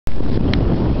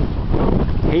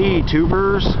Hey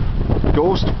tubers,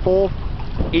 Ghost Wolf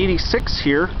 86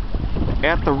 here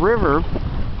at the river.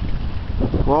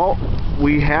 Well,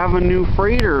 we have a new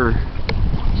freighter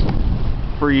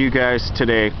for you guys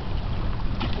today.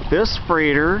 This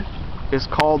freighter is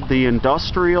called the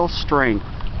Industrial Strength.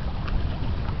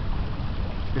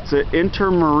 It's an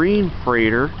intermarine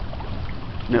freighter,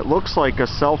 and it looks like a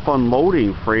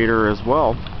self-unloading freighter as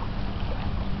well.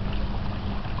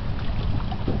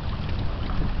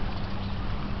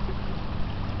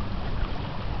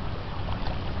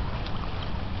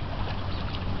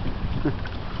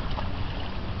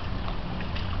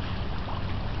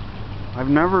 I've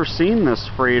never seen this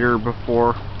freighter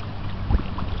before,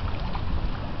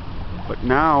 but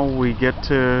now we get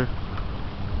to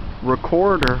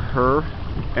record her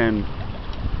and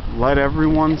let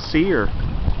everyone see her.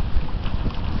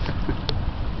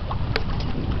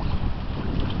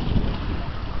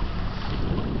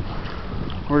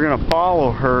 We're gonna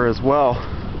follow her as well.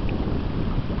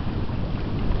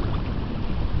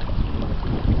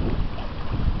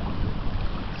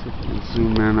 So you can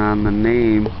zoom in on the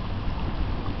name.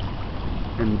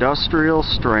 Industrial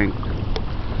Strength.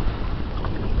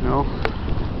 No.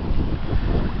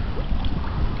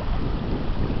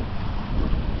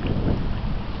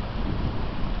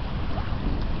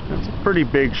 That's a pretty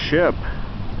big ship.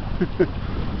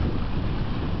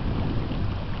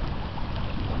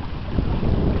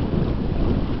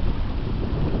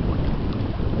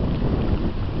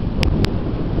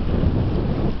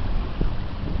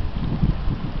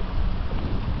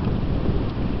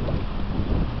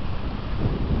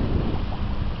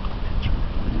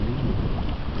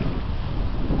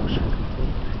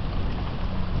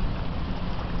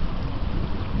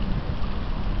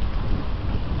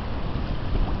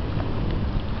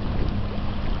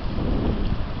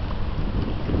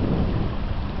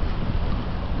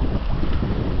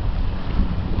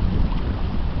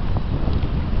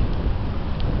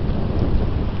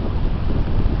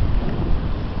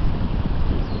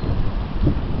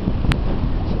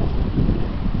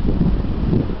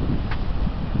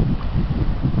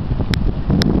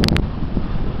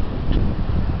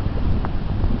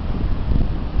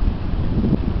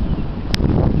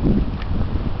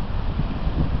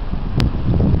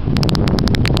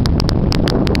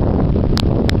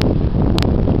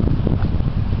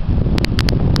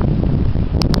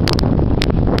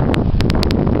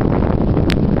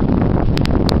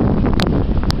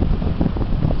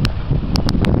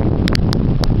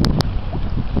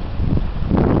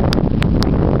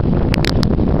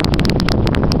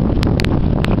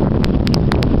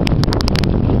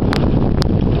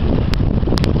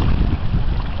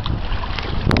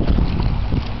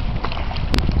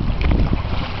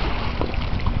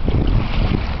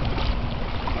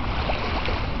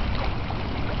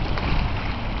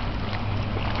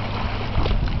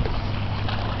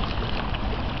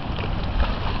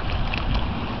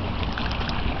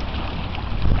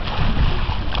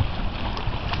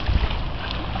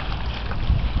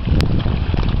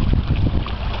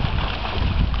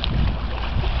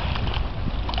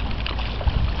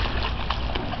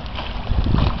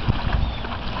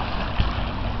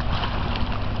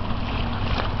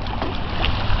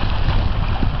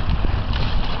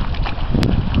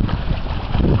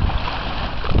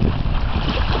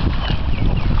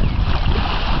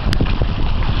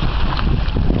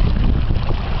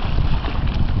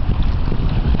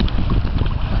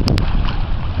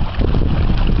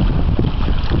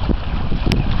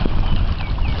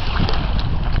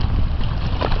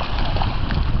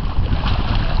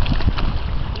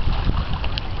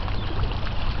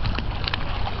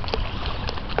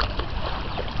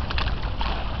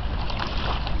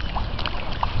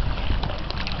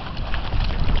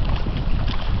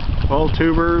 Well,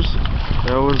 tubers,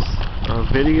 that was a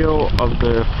video of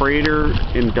the freighter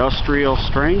Industrial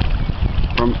Strength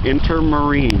from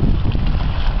Intermarine.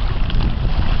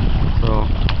 So,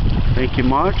 thank you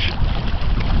much.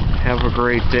 Have a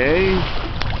great day.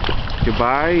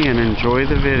 Goodbye and enjoy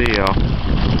the video.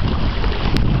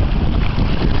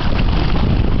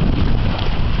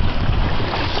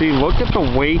 See, look at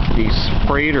the weight these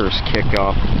freighters kick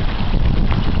up.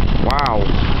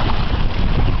 Wow.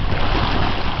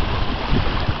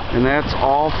 And that's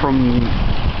all from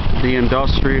the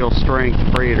Industrial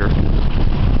Strength freighter.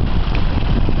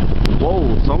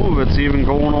 Whoa, some of it's even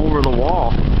going over the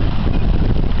wall.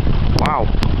 Wow.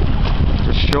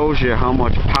 Just shows you how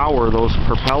much power those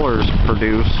propellers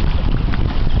produce.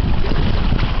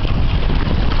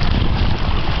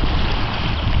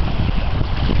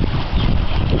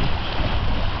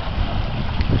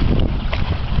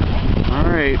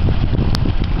 Alright.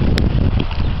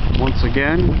 once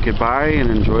again, goodbye and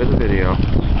enjoy the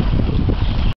video.